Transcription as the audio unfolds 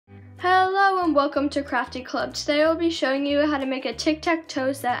Hello and welcome to Crafty Club. Today I'll be showing you how to make a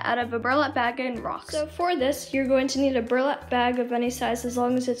tic-tac-toe set out of a burlap bag and rocks. So for this, you're going to need a burlap bag of any size as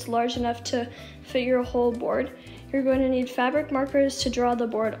long as it's large enough to fit your whole board. You're going to need fabric markers to draw the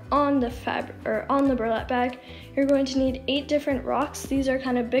board on the burlap bag. You're going to need 8 different rocks. These are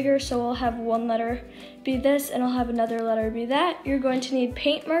kind of bigger, so I'll have one letter be this and I'll have another letter be that. You're going to need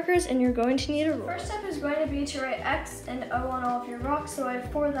paint markers and you're going to need a ruler. First step is going to be to write X and O on all of your rocks. So I have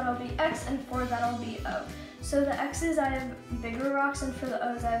 4 that'll be X and 4 that'll be O. So the X's, I have bigger rocks, and for the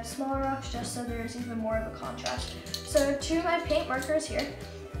O's, I have smaller rocks, just so there's even more of a contrast. So 2 of my paint markers here.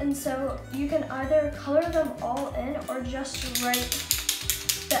 And so you can either color them all in or just write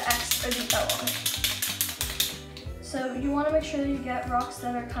the X or the O on it. So you want to make sure that you get rocks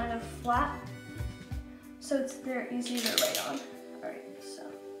that are kind of flat, so they're easy to write on. Alright, so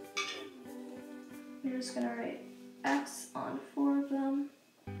you're just going to write X on 4 of them,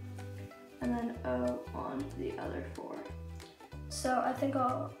 and then O on the other 4. So I think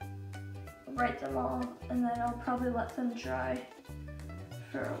I'll write them all, and then I'll probably let them dry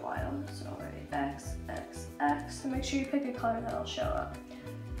for a while. So I'll write X, X, X, and make sure you pick a color that'll show up.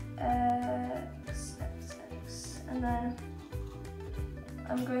 X, X, X, and then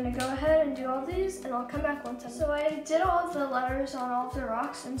I'm going to go ahead and do all these, and I'll come back once I'm done. So I did all of the letters on all of the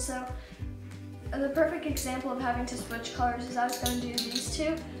rocks, and so the perfect example of having to switch colors is I was going to do these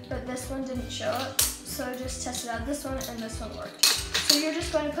 2, but this one didn't show up, so I just tested out this one, and this one worked. So you're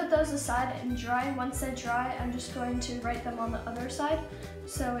just going to put those aside and dry. Once they dry, I'm just going to write them on the other side,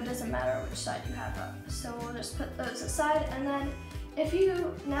 so it doesn't matter which side you have up. So we'll just put those aside, and then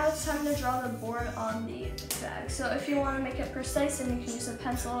now it's time to draw the board on the bag. So if you want to make it precise, then you can use a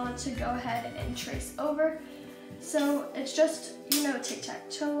pencil to go ahead and trace over. So it's just,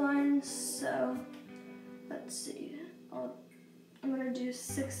 tic-tac-toe lines. So let's see, I'm going to do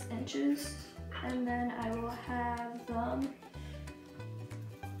 6 inches, and then I will have them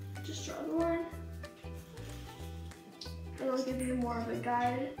just draw the line. It'll give you more of a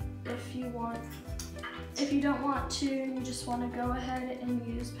guide if you want. If you don't want to, and you just want to go ahead and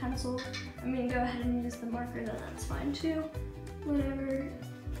use go ahead and use the marker, then that's fine too. Whatever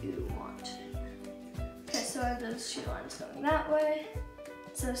you want. Okay, so I have those 2 lines going that way.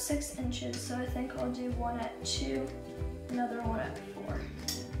 So 6 inches, so I think I'll do one at 2, another one at 4.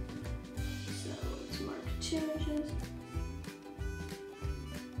 So let's mark 2 inches.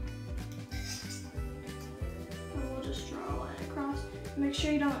 Just draw a line across. Make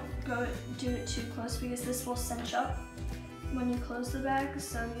sure you don't do it too close, because this will cinch up when you close the bag,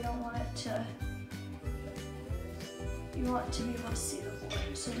 so you don't want it to, you want to be able to see the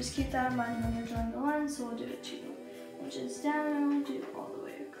board. So just keep that in mind when you're drawing the line. So we'll do it 2 inches down, and we'll do all the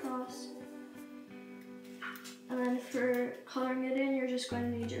way across. And then for coloring it in, you're just going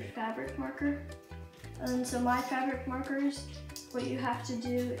to need your fabric marker. And so my fabric markers, what you have to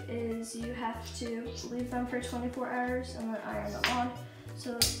do is you have to leave them for 24 hours and then iron them on.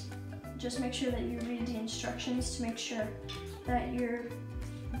 So just make sure that you read the instructions to make sure that you're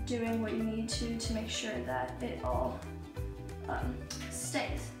doing what you need to make sure that it all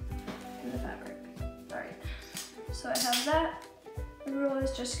stays in the fabric. Alright, so I have that. The ruler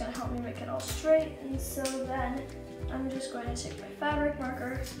is just going to help me make it all straight, and so then I'm just going to take my fabric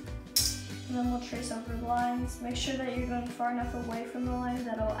marker, and then we'll trace over the lines. Make sure that you're going far enough away from the line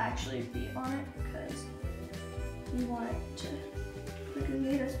that it'll actually be on it, because you want it to look as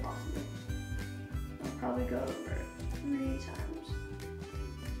neat as possible. I'll probably go over it 3 times.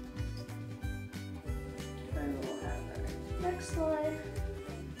 And we'll have our next line.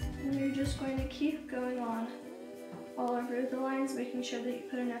 And you're just going to keep going on all over the lines, making sure that you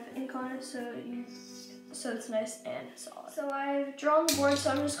put enough ink on it so it's nice and solid. So I've drawn the board,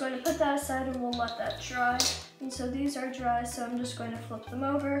 so I'm just going to put that aside and we'll let that dry. And so these are dry, so I'm just going to flip them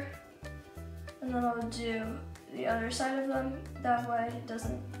over, and then I'll do the other side of them. That way it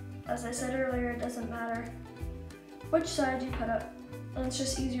doesn't, as I said earlier, it doesn't matter which side you put up, and it's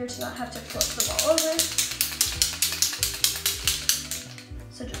just easier to not have to flip them all over.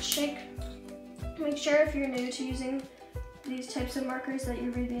 So just shake. Make sure if you're new to using these types of markers that you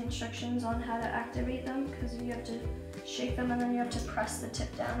read the instructions on how to activate them, because you have to shake them and then you have to press the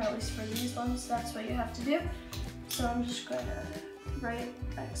tip down, at least for these ones, that's what you have to do. So I'm just going to write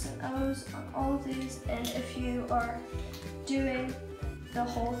X and O's on all of these, and if you are doing the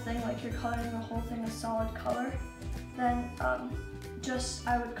whole thing, like you're coloring the whole thing a solid color, then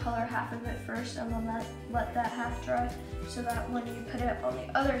I would color half of it first and then let that half dry, so that when you put it on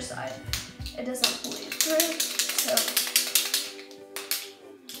the other side, it doesn't bleed through. So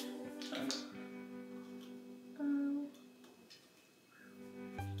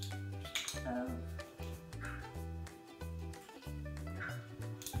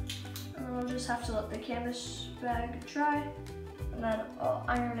just have to let the canvas bag dry, and then I'll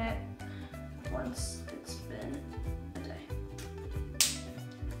iron it once it's been a day.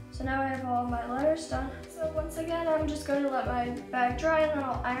 So now I have all my letters done. So once again, I'm just going to let my bag dry and then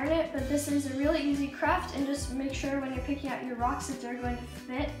I'll iron it, but this is a really easy craft, and just make sure when you're picking out your rocks that they're going to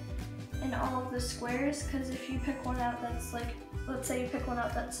fit in all of the squares, because if you pick one out that's like, let's say you pick one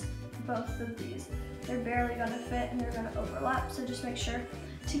out that's both of these, they're barely going to fit and they're going to overlap, so just make sure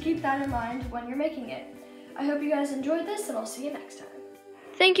to keep that in mind when you're making it. I hope you guys enjoyed this, and I'll see you next time.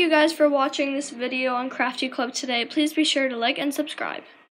 Thank you guys for watching this video on Crafty Club today. Please be sure to like and subscribe.